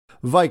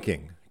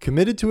Viking,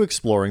 committed to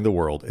exploring the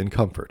world in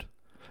comfort.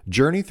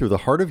 Journey through the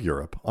heart of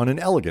Europe on an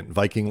elegant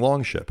Viking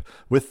longship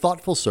with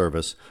thoughtful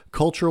service,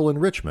 cultural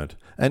enrichment,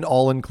 and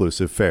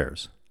all-inclusive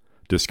fares.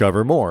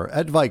 Discover more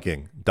at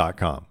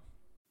Viking.com.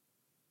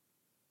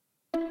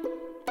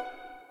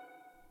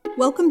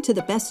 Welcome to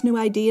the Best New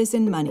Ideas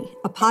in Money,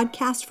 a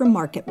podcast from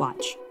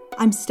MarketWatch.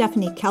 I'm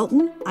Stephanie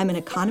Kelton. I'm an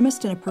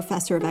economist and a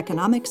professor of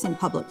economics and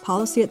public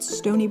policy at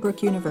Stony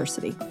Brook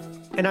University.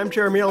 And I'm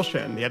Jeremy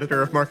Olshan, the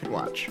editor of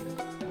MarketWatch.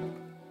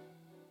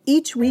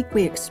 Each week,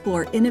 we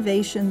explore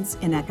innovations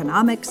in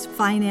economics,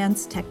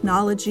 finance,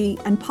 technology,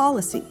 and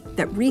policy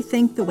that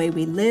rethink the way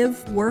we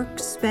live, work,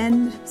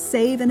 spend,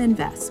 save, and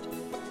invest.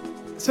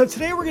 So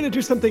today we're going to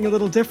do something a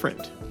little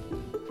different.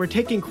 We're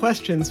taking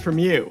questions from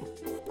you.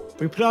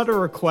 We put out a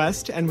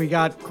request, and we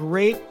got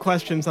great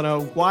questions on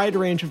a wide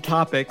range of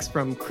topics,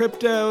 from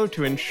crypto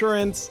to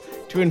insurance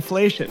to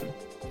inflation.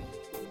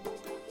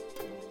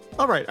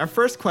 All right, our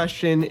first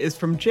question is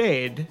from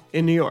Jade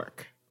in New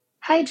York.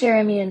 Hi,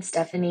 Jeremy and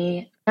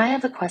Stephanie. I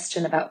have a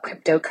question about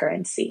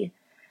cryptocurrency.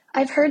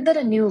 I've heard that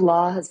a new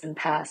law has been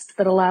passed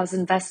that allows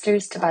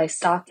investors to buy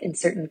stock in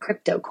certain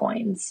crypto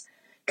coins.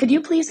 Could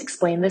you please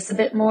explain this a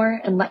bit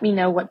more and let me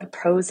know what the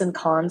pros and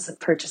cons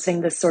of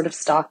purchasing this sort of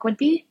stock would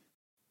be?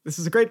 This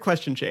is a great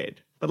question,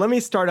 Jade. But let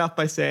me start off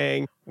by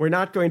saying we're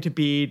not going to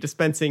be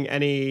dispensing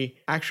any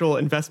actual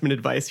investment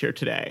advice here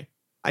today.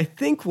 I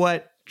think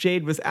what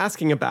Jade was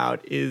asking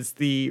about is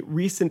the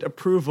recent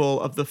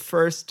approval of the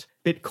first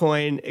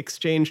Bitcoin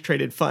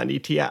exchange-traded fund,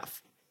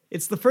 ETF.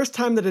 It's the first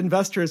time that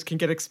investors can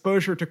get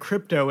exposure to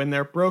crypto in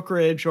their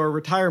brokerage or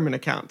retirement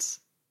accounts.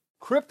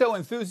 Crypto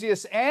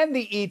enthusiasts and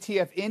the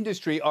ETF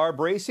industry are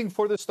bracing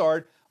for the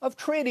start of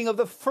trading of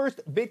the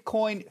first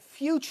Bitcoin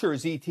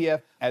futures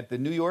ETF at the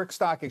New York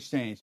Stock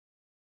Exchange.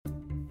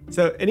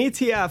 So an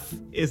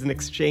ETF is an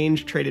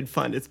exchange-traded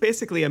fund. It's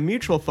basically a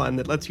mutual fund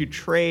that lets you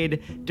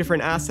trade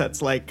different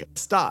assets like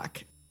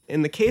stock.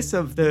 In the case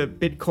of the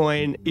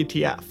Bitcoin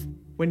ETF,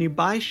 when you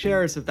buy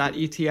shares of that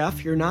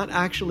ETF, you're not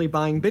actually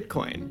buying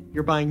Bitcoin.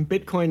 You're buying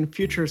Bitcoin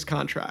futures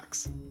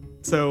contracts.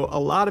 So a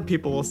lot of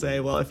people will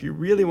say, well, if you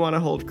really want to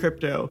hold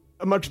crypto,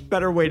 a much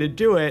better way to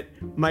do it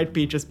might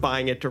be just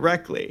buying it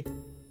directly.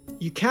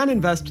 You can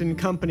invest in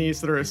companies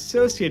that are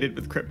associated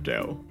with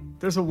crypto.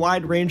 There's a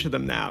wide range of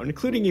them now,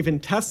 including even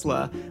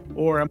Tesla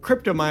or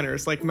crypto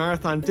miners like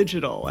Marathon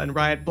Digital and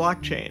Riot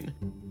Blockchain.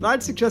 But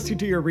I'd suggest you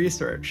do your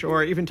research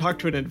or even talk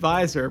to an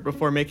advisor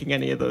before making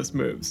any of those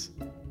moves.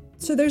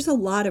 So there's a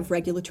lot of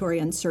regulatory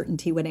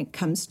uncertainty when it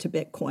comes to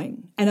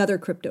Bitcoin and other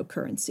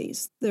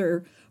cryptocurrencies.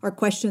 There are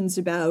questions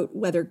about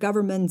whether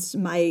governments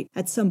might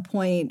at some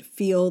point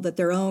feel that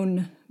their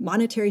own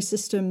monetary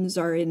systems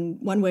are in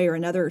one way or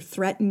another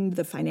threatened,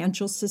 the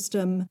financial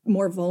system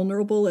more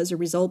vulnerable as a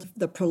result of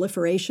the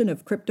proliferation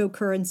of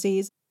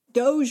cryptocurrencies.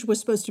 Doge was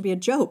supposed to be a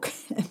joke,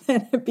 and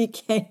then it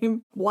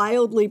became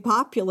wildly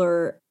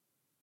popular.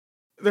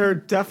 There are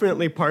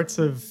definitely parts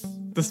of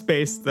the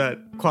space that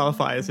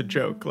qualify as a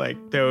joke, like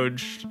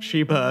Doge,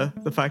 Shiba,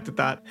 the fact that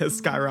that has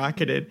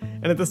skyrocketed.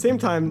 And at the same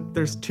time,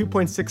 there's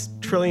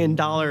 $2.6 trillion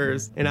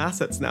in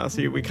assets now.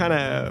 So we kind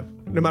of,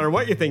 no matter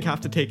what you think,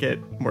 have to take it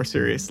more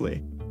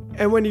seriously.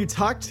 And when you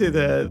talk to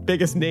the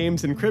biggest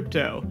names in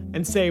crypto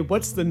and say,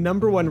 what's the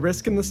number one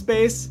risk in the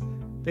space?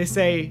 They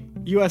say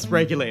US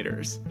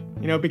regulators,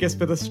 because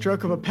with a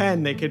stroke of a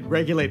pen, they could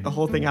regulate the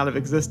whole thing out of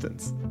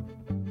existence.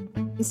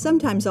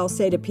 Sometimes I'll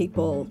say to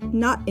people,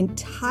 not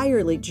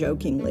entirely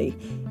jokingly,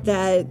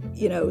 that,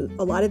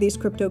 a lot of these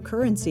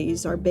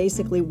cryptocurrencies are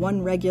basically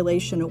one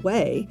regulation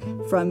away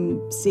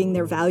from seeing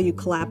their value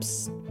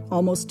collapse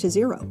almost to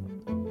zero.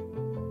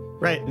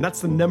 Right, and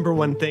that's the number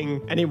one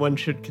thing anyone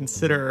should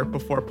consider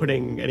before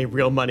putting any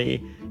real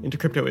money into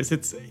crypto is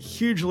it's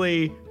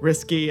hugely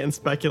risky and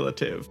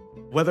speculative.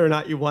 Whether or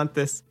not you want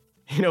this,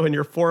 in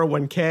your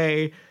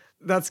 401k,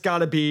 that's got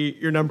to be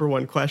your number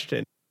one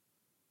question.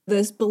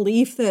 This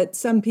belief that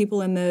some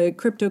people in the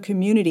crypto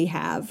community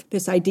have,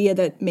 this idea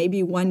that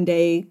maybe one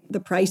day the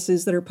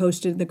prices that are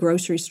posted in the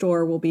grocery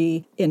store will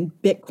be in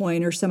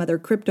Bitcoin or some other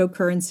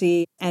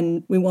cryptocurrency,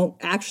 and we won't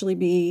actually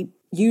be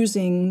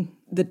using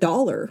the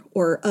dollar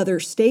or other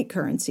state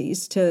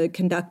currencies to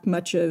conduct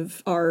much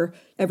of our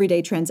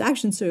everyday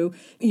transactions. So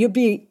you'd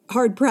be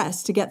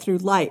hard-pressed to get through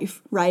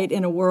life, right,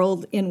 in a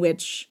world in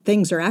which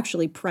things are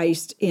actually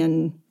priced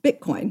in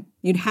Bitcoin.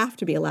 You'd have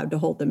to be allowed to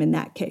hold them in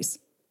that case.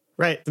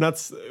 Right. And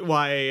that's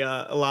why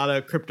a lot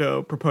of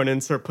crypto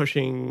proponents are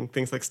pushing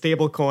things like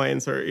stable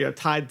coins or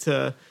tied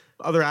to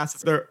other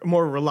assets that are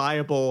more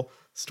reliable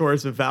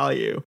stores of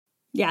value.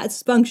 Yeah,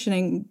 it's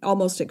functioning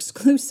almost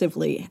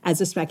exclusively as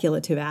a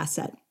speculative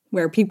asset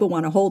where people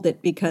want to hold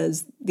it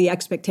because the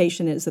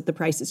expectation is that the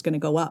price is going to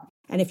go up.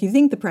 And if you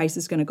think the price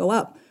is going to go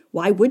up,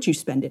 why would you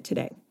spend it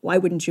today? Why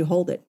wouldn't you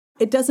hold it?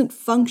 It doesn't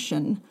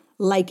function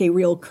like a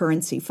real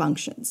currency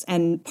functions.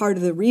 And part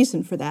of the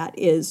reason for that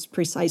is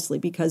precisely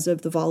because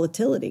of the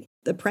volatility.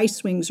 The price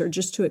swings are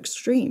just too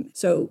extreme.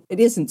 So it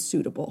isn't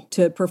suitable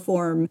to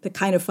perform the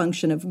kind of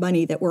function of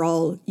money that we're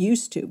all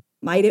used to.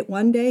 Might it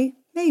one day?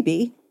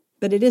 Maybe,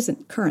 but it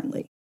isn't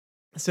currently.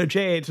 So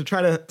Jay, to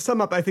try to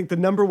sum up, I think the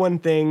number one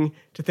thing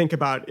to think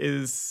about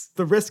is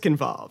the risk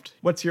involved.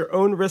 What's your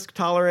own risk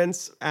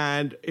tolerance,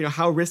 and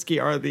how risky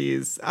are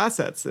these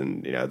assets?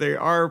 And they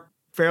are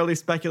fairly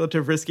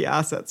speculative, risky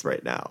assets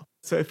right now.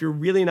 So if you're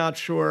really not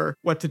sure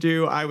what to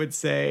do, I would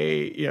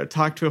say,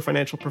 talk to a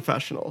financial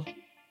professional.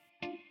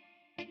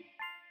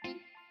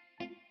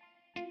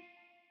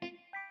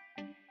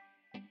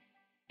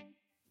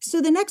 So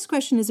the next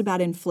question is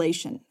about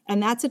inflation,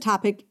 and that's a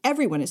topic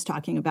everyone is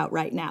talking about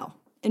right now.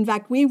 In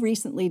fact, we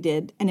recently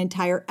did an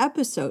entire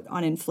episode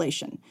on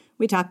inflation.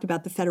 We talked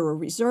about the Federal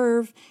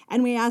Reserve,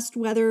 and we asked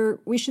whether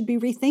we should be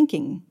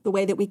rethinking the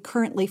way that we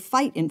currently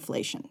fight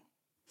inflation.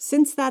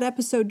 Since that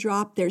episode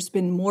dropped, there's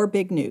been more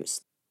big news.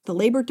 The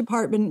Labor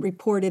Department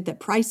reported that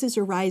prices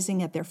are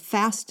rising at their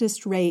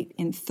fastest rate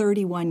in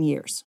 31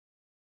 years.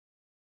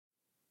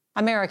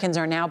 Americans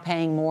are now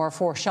paying more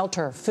for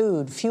shelter,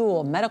 food,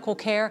 fuel, medical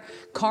care,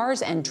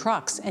 cars and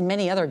trucks, and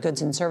many other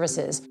goods and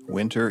services.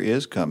 Winter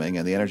is coming,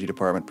 and the Energy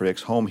Department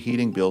predicts home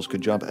heating bills could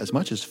jump as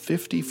much as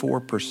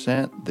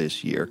 54%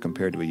 this year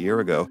compared to a year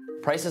ago.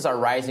 Prices are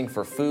rising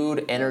for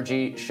food,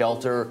 energy,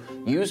 shelter,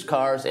 used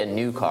cars, and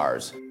new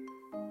cars.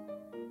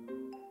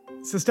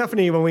 So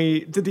Stephanie, when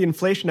we did the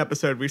inflation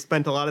episode, we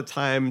spent a lot of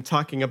time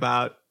talking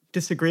about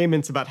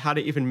disagreements about how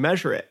to even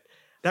measure it.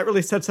 That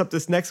really sets up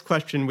this next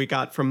question we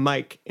got from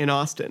Mike in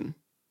Austin.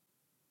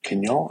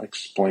 Can y'all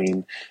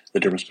explain the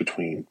difference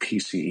between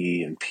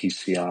PCE and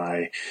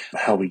PCI,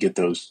 how we get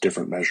those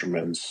different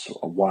measurements,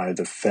 why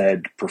the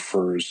Fed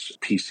prefers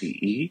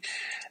PCE,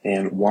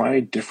 and why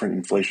different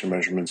inflation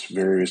measurements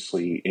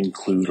variously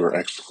include or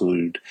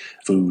exclude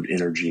food,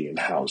 energy, and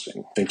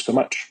housing? Thanks so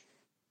much.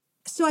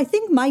 So I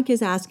think Mike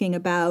is asking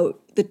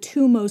about the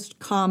two most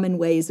common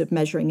ways of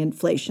measuring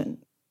inflation.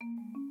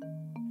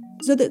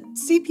 So the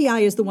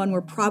CPI is the one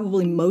we're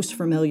probably most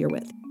familiar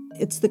with.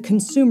 It's the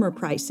Consumer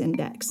Price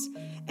Index.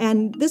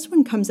 And this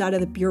one comes out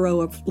of the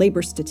Bureau of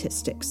Labor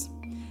Statistics.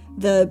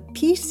 The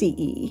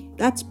PCE,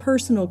 that's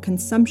personal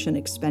consumption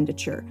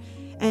expenditure.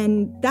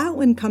 And that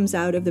one comes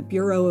out of the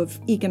Bureau of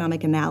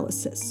Economic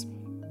Analysis.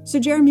 So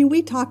Jeremy,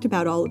 we talked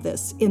about all of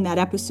this in that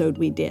episode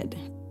we did.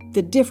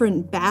 The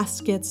different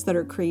baskets that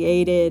are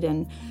created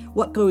and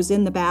what goes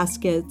in the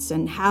baskets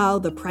and how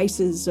the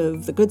prices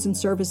of the goods and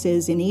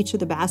services in each of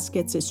the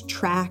baskets is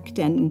tracked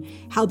and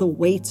how the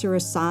weights are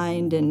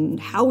assigned and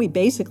how we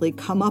basically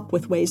come up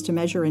with ways to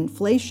measure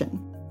inflation.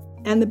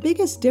 And the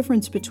biggest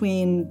difference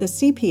between the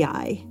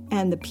CPI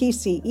and the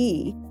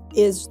PCE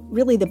is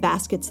really the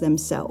baskets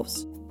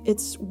themselves.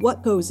 It's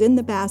what goes in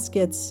the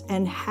baskets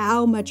and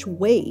how much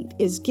weight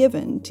is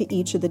given to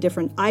each of the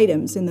different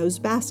items in those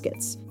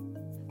baskets.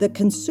 The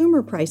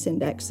Consumer Price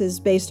Index is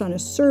based on a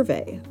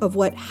survey of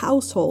what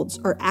households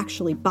are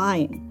actually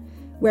buying,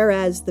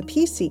 whereas the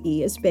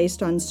PCE is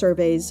based on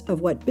surveys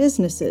of what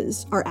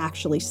businesses are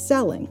actually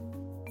selling.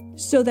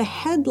 So the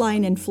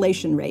headline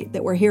inflation rate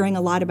that we're hearing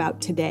a lot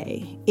about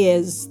today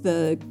is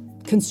the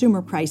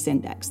Consumer Price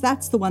Index.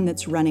 That's the one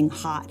that's running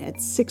hot at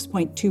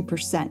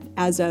 6.2%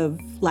 as of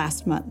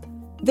last month.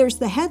 There's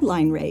the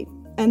headline rate,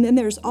 and then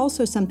there's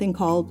also something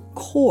called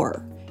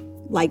core,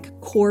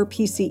 like core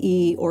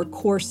PCE or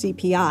core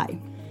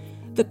CPI.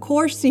 The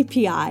core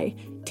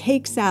CPI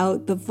takes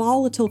out the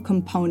volatile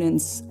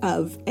components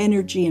of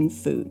energy and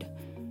food.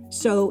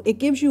 So it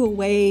gives you a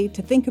way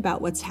to think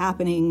about what's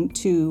happening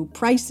to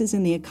prices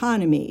in the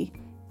economy,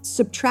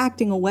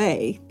 subtracting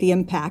away the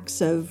impacts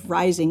of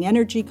rising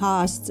energy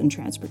costs and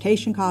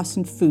transportation costs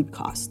and food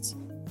costs.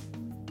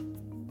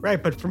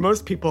 Right, but for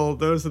most people,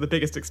 those are the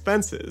biggest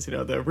expenses.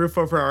 The roof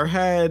over our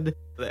head,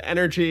 the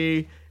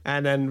energy,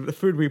 and then the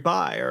food we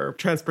buy or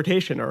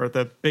transportation are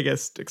the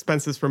biggest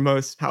expenses for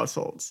most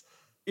households.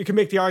 You can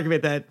make the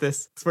argument that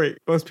this is where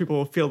most people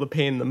will feel the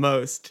pain the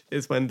most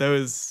is when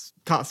those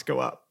costs go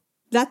up.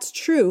 That's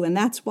true, and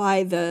that's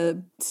why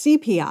the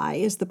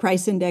CPI is the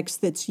price index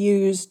that's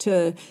used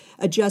to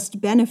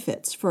adjust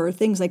benefits for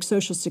things like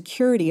Social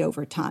Security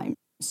over time.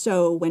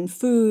 So when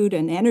food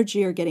and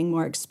energy are getting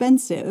more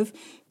expensive,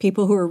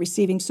 people who are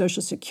receiving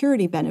Social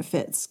Security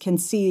benefits can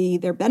see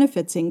their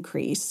benefits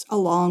increase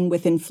along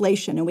with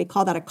inflation, and we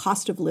call that a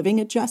cost of living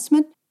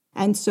adjustment.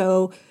 And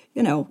so,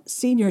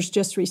 seniors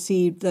just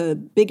received the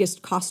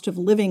biggest cost of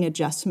living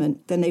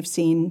adjustment than they've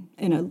seen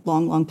in a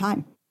long, long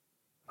time.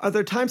 Are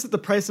there times that the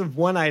price of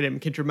one item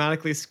can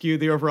dramatically skew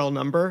the overall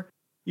number?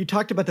 You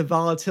talked about the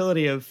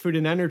volatility of food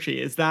and energy.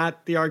 Is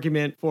that the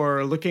argument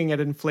for looking at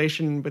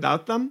inflation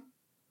without them?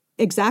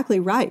 Exactly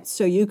right.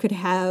 So you could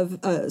have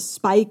a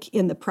spike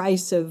in the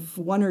price of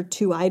one or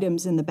two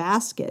items in the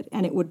basket,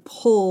 and it would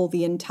pull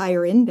the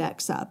entire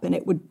index up, and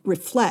it would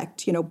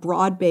reflect,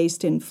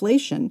 broad-based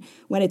inflation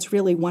when it's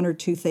really one or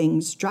two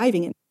things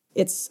driving it.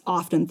 It's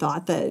often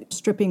thought that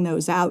stripping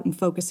those out and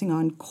focusing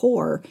on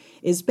core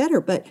is better,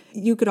 but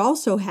you could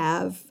also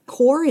have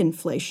core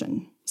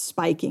inflation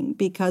spiking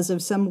because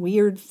of some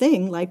weird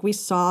thing like we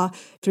saw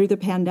through the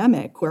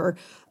pandemic where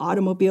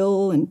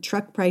automobile and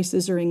truck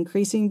prices are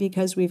increasing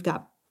because we've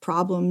got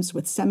problems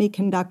with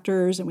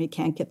semiconductors and we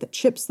can't get the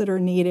chips that are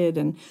needed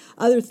and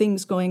other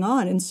things going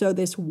on. And so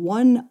this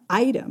one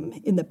item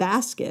in the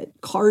basket,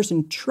 cars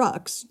and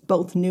trucks,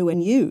 both new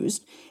and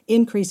used,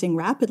 increasing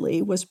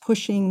rapidly, was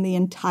pushing the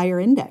entire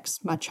index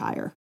much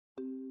higher.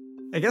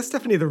 I guess,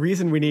 Stephanie, the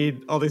reason we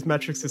need all these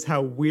metrics is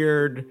how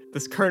weird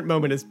this current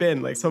moment has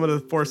been. Like, some of the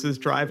forces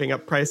driving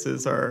up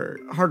prices are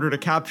harder to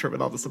capture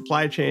with all the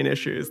supply chain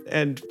issues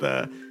and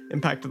the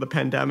impact of the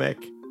pandemic.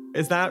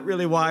 Is that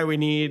really why we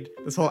need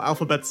this whole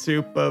alphabet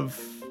soup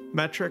of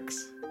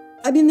metrics?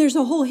 I mean, there's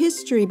a whole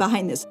history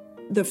behind this.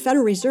 The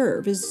Federal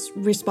Reserve is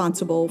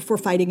responsible for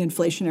fighting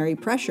inflationary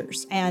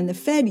pressures, and the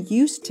Fed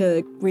used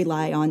to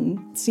rely on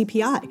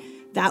CPI.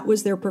 That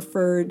was their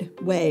preferred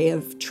way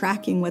of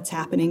tracking what's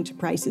happening to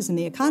prices in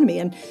the economy.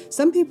 And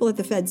some people at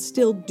the Fed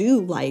still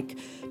do like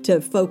to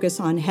focus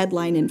on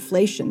headline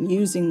inflation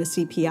using the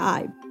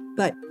CPI.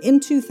 But in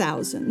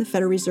 2000, the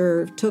Federal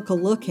Reserve took a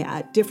look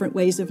at different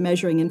ways of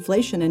measuring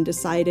inflation and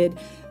decided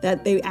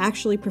that they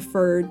actually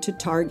preferred to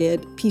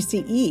target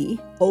PCE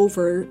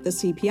over the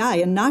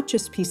CPI, and not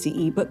just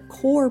PCE, but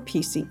core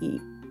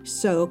PCE.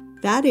 So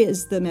that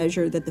is the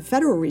measure that the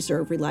Federal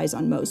Reserve relies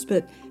on most,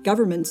 but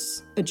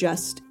governments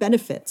adjust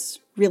benefits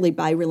really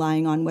by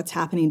relying on what's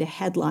happening to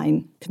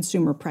headline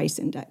consumer price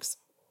index.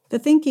 The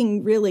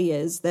thinking really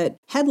is that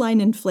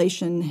headline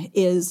inflation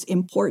is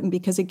important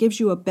because it gives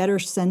you a better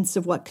sense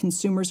of what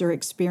consumers are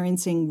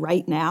experiencing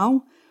right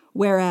now,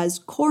 whereas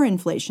core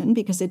inflation,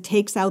 because it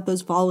takes out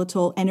those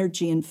volatile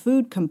energy and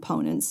food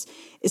components,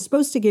 is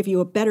supposed to give you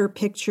a better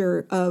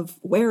picture of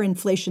where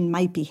inflation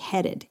might be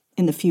headed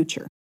in the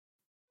future.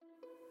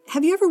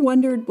 Have you ever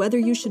wondered whether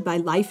you should buy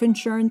life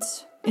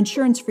insurance,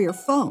 insurance for your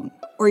phone,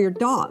 or your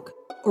dog,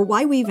 or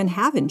why we even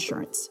have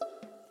insurance?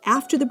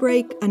 After the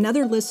break,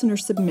 another listener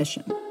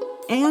submission.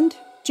 And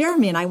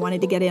Jeremy and I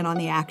wanted to get in on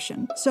the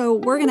action, so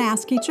we're going to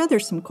ask each other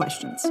some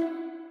questions.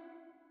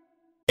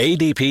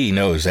 ADP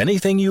knows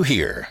anything you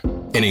hear,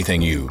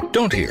 anything you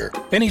don't hear,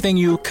 anything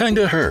you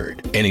kinda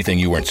heard, anything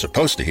you weren't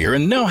supposed to hear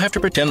and now have to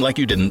pretend like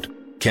you didn't,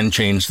 can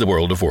change the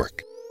world of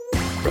work.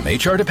 From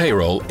HR to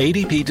payroll,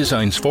 ADP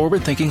designs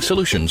forward-thinking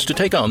solutions to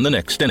take on the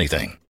next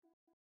anything.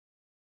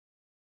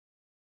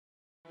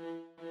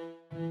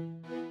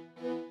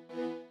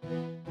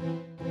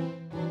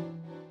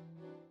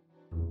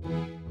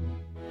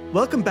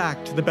 Welcome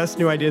back to the best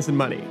new ideas in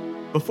money.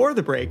 Before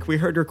the break, we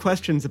heard your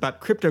questions about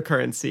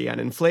cryptocurrency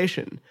and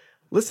inflation.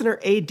 Listener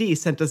AD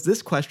sent us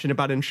this question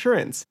about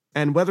insurance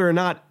and whether or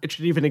not it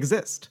should even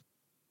exist.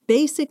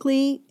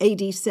 Basically,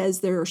 AD says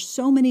there are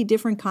so many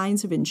different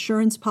kinds of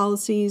insurance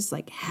policies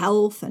like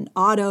health and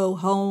auto,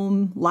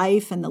 home,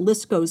 life, and the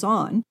list goes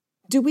on.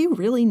 Do we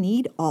really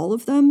need all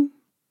of them?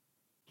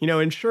 You know,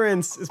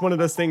 insurance is one of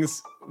those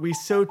things we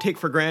so take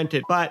for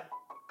granted, but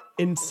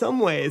in some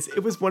ways,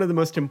 it was one of the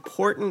most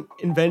important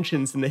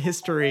inventions in the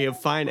history of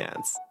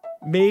finance.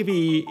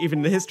 Maybe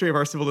even the history of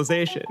our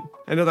civilization.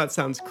 I know that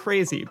sounds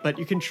crazy, but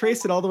you can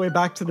trace it all the way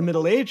back to the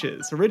Middle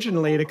Ages,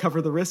 originally to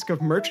cover the risk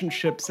of merchant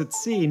ships at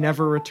sea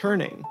never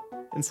returning.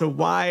 And so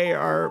why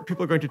are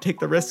people going to take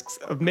the risks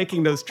of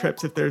making those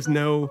trips if there's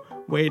no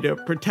way to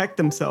protect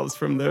themselves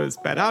from those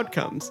bad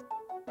outcomes?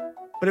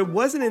 But it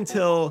wasn't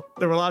until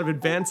there were a lot of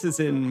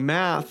advances in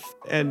math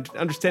and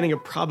understanding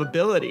of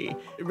probability,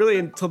 really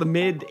until the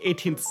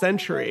mid-18th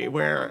century,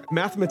 where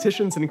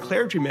mathematicians and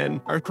clergymen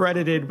are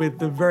credited with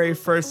the very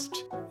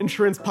first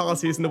insurance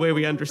policies in the way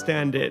we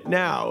understand it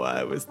now.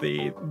 It was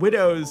the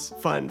Widows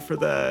Fund for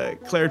the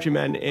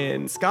clergymen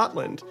in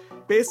Scotland.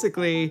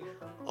 Basically,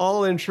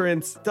 all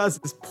insurance does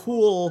is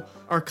pool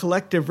our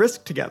collective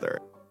risk together.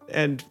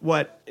 And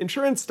what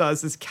insurance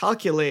does is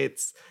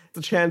calculates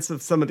the chance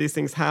of some of these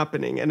things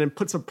happening and then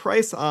puts a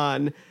price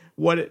on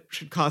what it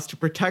should cost to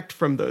protect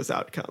from those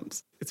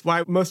outcomes. It's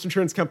why most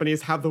insurance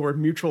companies have the word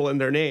mutual in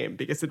their name,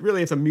 because it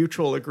really is a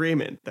mutual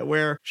agreement that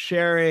we're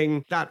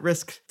sharing that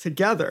risk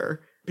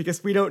together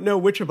because we don't know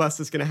which of us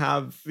is going to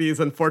have these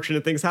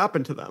unfortunate things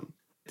happen to them.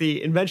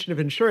 The invention of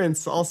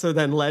insurance also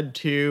then led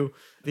to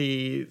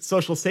the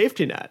social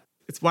safety net.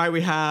 It's why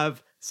we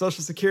have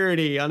Social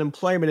Security,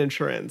 unemployment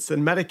insurance,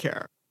 and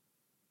Medicare.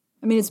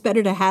 I mean, it's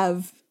better to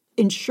have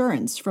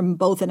insurance from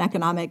both an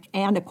economic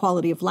and a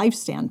quality of life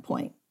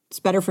standpoint. It's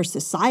better for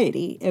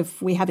society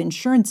if we have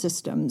insurance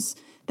systems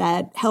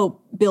that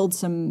help build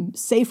some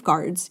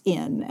safeguards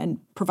in and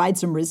provide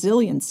some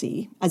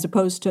resiliency, as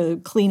opposed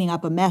to cleaning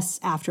up a mess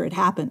after it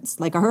happens,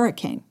 like a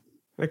hurricane.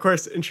 And of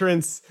course,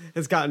 insurance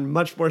has gotten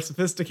much more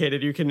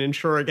sophisticated. You can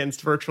insure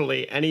against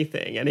virtually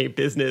anything. Any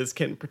business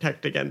can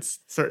protect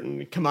against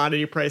certain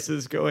commodity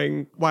prices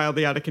going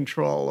wildly out of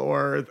control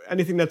or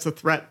anything that's a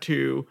threat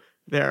to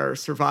their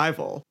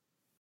survival.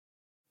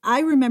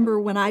 I remember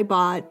when I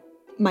bought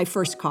my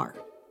first car.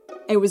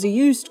 It was a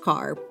used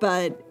car,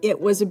 but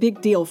it was a big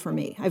deal for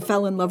me. I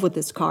fell in love with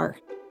this car.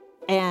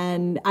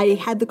 And I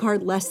had the car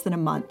less than a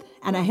month,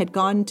 and I had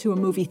gone to a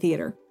movie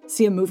theater,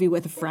 see a movie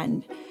with a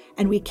friend.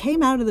 And we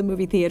came out of the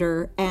movie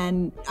theater,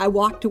 and I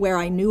walked to where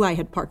I knew I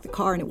had parked the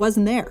car, and it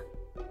wasn't there.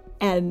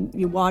 and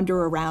you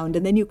wander around,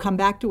 and then you come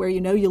back to where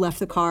you know you left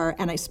the car,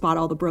 and I spot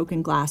all the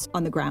broken glass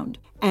on the ground.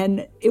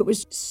 And it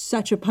was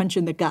such a punch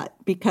in the gut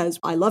because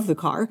I love the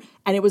car,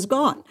 and it was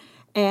gone.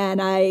 And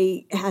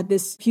I had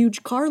this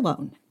huge car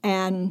loan.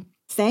 And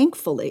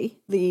thankfully,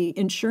 the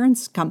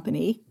insurance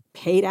company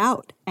paid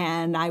out,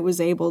 and I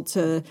was able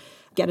to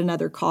get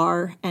another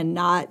car and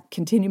not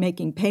continue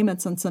making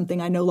payments on something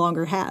I no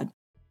longer had.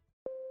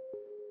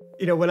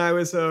 You know, when I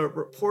was a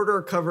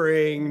reporter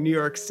covering New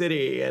York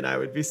City and I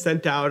would be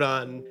sent out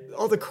on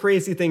all the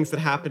crazy things that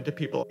happened to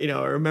people, you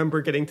know, I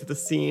remember getting to the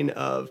scene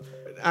of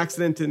an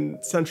accident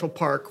in Central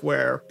Park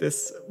where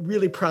this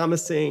really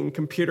promising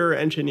computer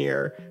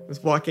engineer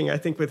was walking, I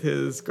think, with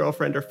his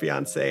girlfriend or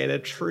fiance, and a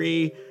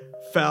tree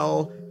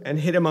fell and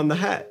hit him on the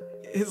head.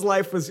 His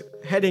life was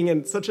heading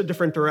in such a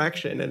different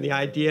direction, and the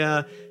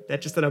idea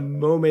that just at a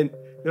moment,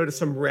 notice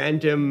some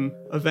random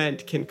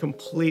event can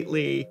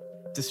completely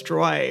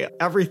destroy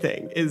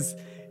everything is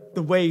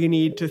the way you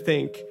need to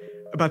think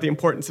about the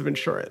importance of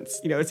insurance.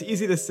 You know, it's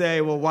easy to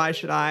say, well, why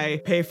should I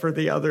pay for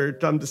the other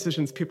dumb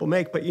decisions people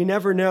make? But you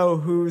never know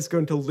who's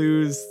going to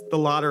lose the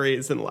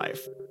lotteries in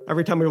life.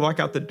 Every time we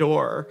walk out the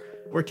door,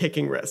 we're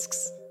taking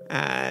risks.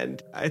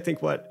 And I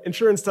think what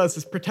insurance does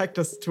is protect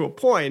us to a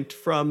point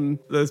from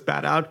those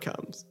bad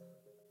outcomes.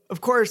 Of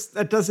course,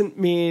 that doesn't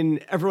mean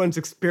everyone's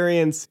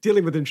experience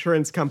dealing with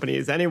insurance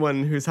companies.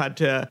 Anyone who's had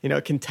to,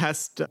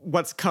 contest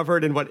what's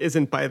covered and what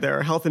isn't by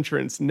their health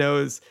insurance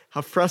knows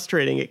how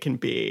frustrating it can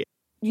be.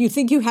 You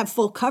think you have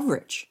full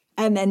coverage,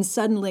 and then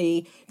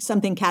suddenly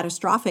something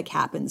catastrophic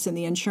happens and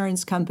the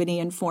insurance company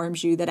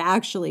informs you that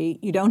actually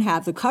you don't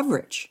have the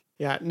coverage.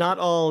 Yeah, not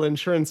all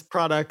insurance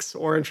products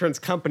or insurance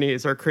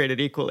companies are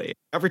created equally.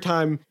 Every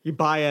time you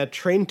buy a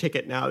train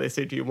ticket now, they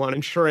say, do you want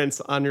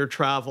insurance on your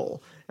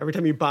travel? Every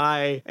time you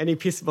buy any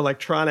piece of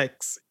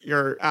electronics,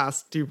 you're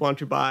asked, do you want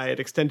to buy an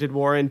extended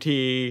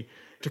warranty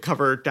to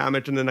cover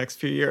damage in the next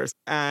few years?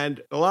 And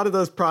a lot of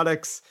those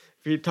products,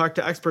 if you talk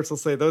to experts, they'll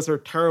say those are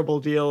terrible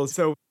deals.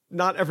 So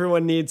not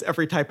everyone needs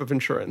every type of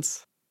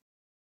insurance.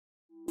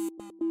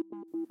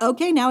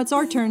 Okay, now it's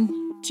our turn.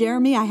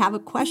 Jeremy, I have a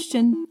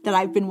question that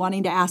I've been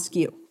wanting to ask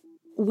you.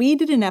 We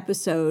did an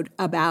episode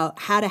about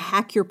how to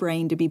hack your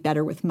brain to be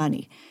better with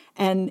money.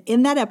 And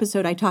in that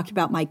episode, I talked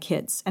about my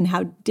kids and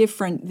how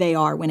different they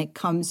are when it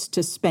comes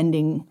to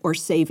spending or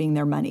saving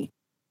their money.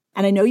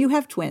 And I know you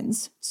have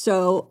twins,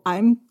 so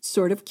I'm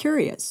sort of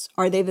curious.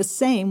 Are they the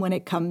same when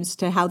it comes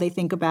to how they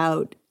think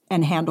about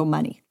and handle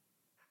money?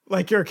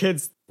 Like your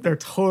kids, they're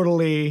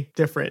totally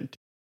different.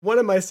 One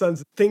of my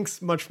sons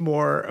thinks much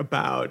more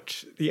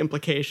about the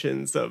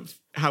implications of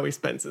how he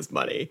spends his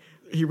money.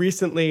 He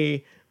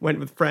recently went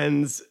with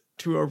friends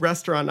to a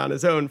restaurant on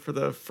his own for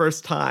the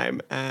first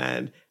time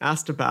and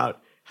asked about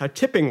how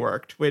tipping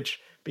worked, which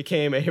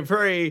became a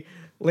very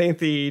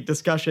lengthy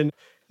discussion.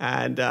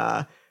 And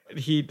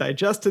he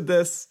digested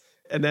this.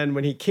 And then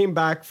when he came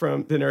back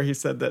from dinner, he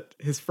said that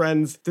his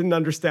friends didn't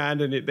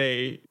understand and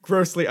they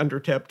grossly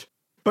undertipped,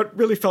 but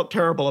really felt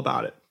terrible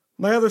about it.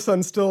 My other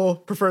son still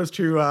prefers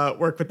to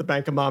work with the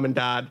bank of mom and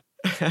dad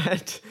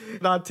and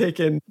not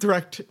taken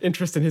direct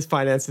interest in his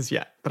finances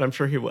yet, but I'm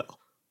sure he will.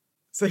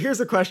 So here's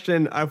a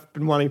question I've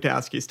been wanting to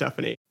ask you,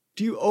 Stephanie.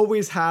 Do you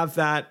always have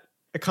that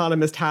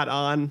economist hat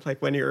on,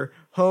 like when you're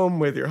home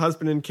with your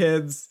husband and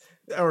kids,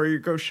 or you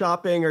go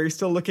shopping? Are you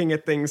still looking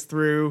at things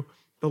through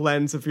the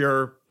lens of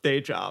your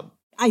day job?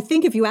 I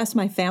think if you ask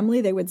my family,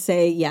 they would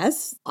say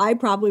yes. I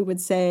probably would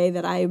say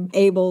that I'm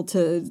able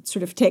to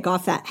sort of take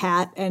off that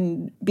hat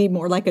and be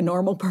more like a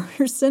normal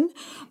person.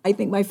 I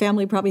think my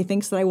family probably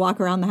thinks that I walk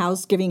around the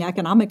house giving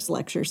economics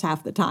lectures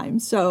half the time.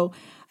 So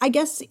I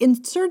guess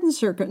in certain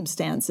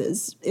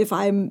circumstances, if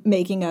I'm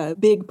making a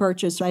big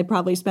purchase, I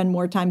probably spend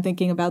more time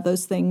thinking about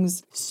those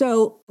things.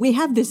 So we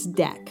have this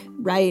deck,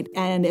 right?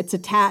 And it's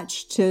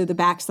attached to the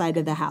backside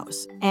of the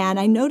house. And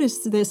I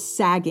noticed this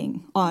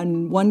sagging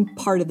on one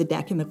part of the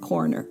deck in the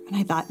corner. And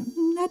I thought,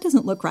 that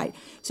doesn't look right.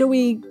 So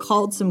we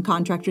called some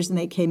contractors and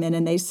they came in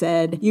and they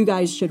said, you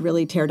guys should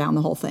really tear down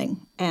the whole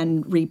thing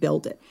and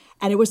rebuild it.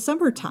 And it was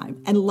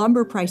summertime and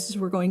lumber prices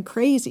were going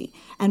crazy.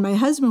 And my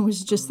husband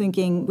was just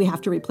thinking, we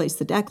have to replace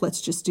the deck.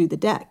 Let's just do the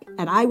deck.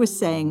 And I was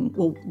saying,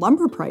 well,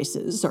 lumber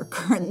prices are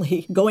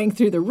currently going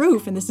through the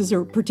roof. And this is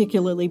a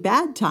particularly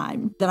bad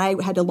time. That I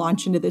had to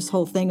launch into this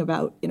whole thing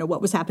about,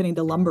 what was happening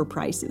to lumber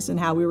prices and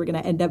how we were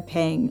going to end up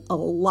paying a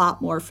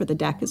lot more for the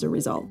deck as a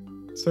result.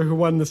 So who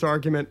won this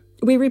argument?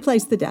 We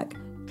replaced the deck.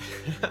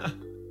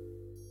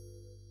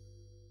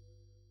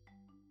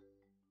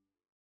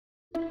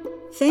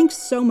 Thanks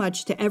so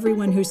much to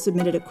everyone who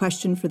submitted a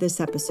question for this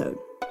episode.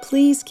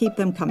 Please keep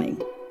them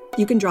coming.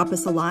 You can drop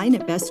us a line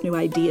at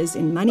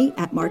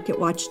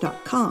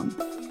bestnewideasinmoney@marketwatch.com.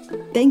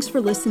 Thanks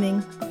for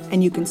listening,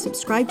 and you can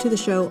subscribe to the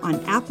show on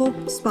Apple,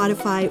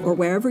 Spotify, or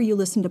wherever you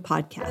listen to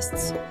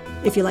podcasts.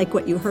 If you like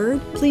what you heard,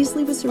 please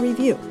leave us a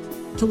review.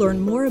 To learn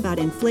more about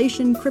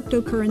inflation,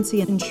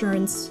 cryptocurrency, and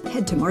insurance,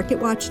 head to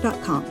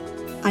marketwatch.com.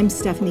 I'm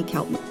Stephanie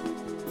Keltman.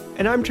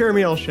 And I'm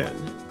Jeremy Olshan.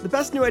 The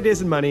Best New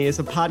Ideas in Money is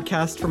a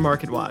podcast from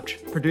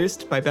MarketWatch,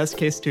 produced by Best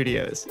Case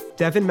Studios.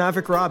 Devin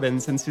Maverick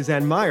Robbins and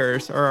Suzanne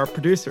Myers are our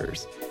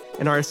producers,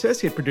 and our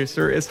associate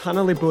producer is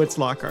Hannah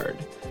Leibowitz-Lockard.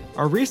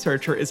 Our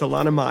researcher is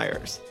Alana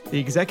Myers. The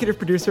executive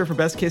producer for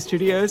Best Case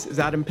Studios is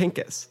Adam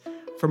Pincus.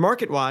 For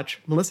MarketWatch,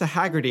 Melissa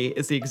Haggerty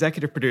is the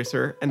executive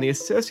producer, and the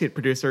associate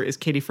producer is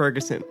Katie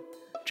Ferguson.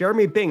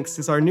 Jeremy Binks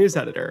is our news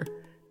editor.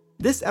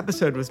 This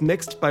episode was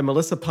mixed by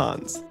Melissa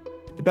Pons.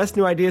 The Best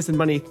New Ideas in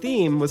Money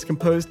theme was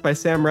composed by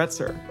Sam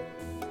Retzer.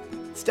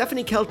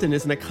 Stephanie Kelton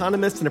is an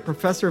economist and a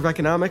professor of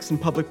economics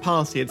and public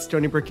policy at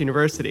Stony Brook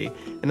University,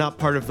 and not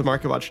part of the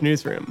MarketWatch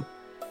newsroom.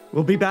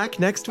 We'll be back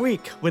next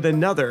week with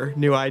another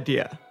new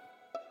idea.